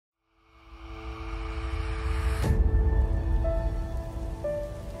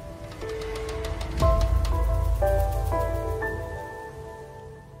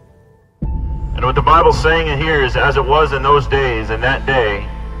what the Bible's saying here is, as it was in those days, in that day,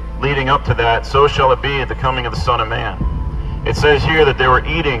 leading up to that, so shall it be at the coming of the Son of Man. It says here that they were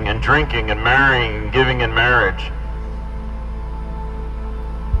eating and drinking and marrying and giving in marriage.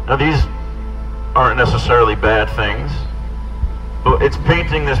 Now these aren't necessarily bad things, but it's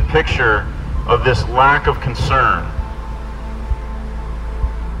painting this picture of this lack of concern.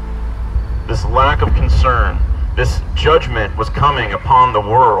 This lack of concern. This judgment was coming upon the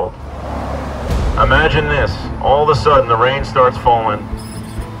world. Imagine this. All of a sudden the rain starts falling.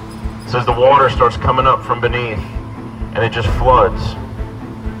 It says the water starts coming up from beneath and it just floods.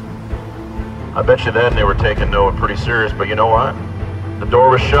 I bet you then they were taking Noah pretty serious, but you know what? The door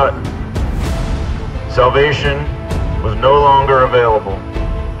was shut. Salvation was no longer available.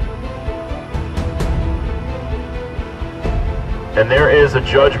 And there is a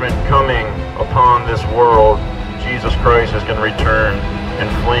judgment coming upon this world. Jesus Christ is going to return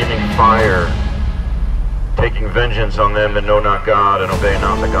in flaming fire, taking vengeance on them that know not God and obey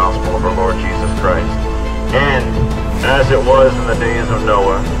not the gospel of our Lord Jesus Christ. And as it was in the days of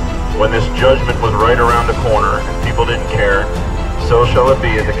Noah, when this judgment was right around the corner and people didn't care, so shall it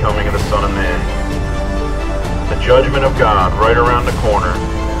be at the coming of the Son of Man. The judgment of God right around the corner,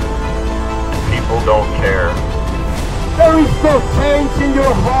 and people don't care. There is no change in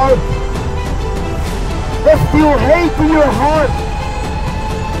your heart. There's still hate in your heart.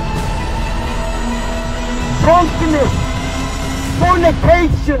 Drunkenness,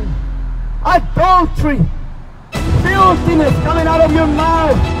 fornication, adultery, filthiness coming out of your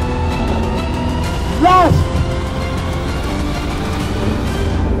mouth, lust.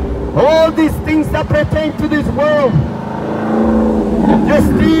 All these things that pertain to this world, you're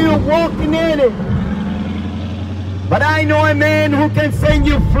still walking in it. But I know a man who can set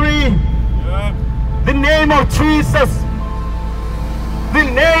you free. Yeah. The name of Jesus. The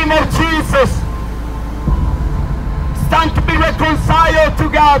name of Jesus. It's time to be reconciled to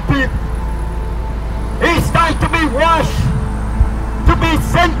God, people. It's time to be washed, to be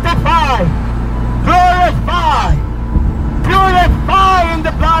sanctified, glorified, purified in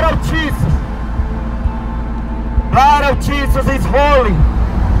the blood of Jesus. Blood of Jesus is holy.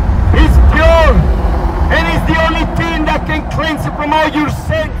 It's pure. And it's the only thing that can cleanse you from all your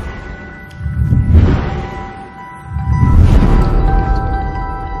sins.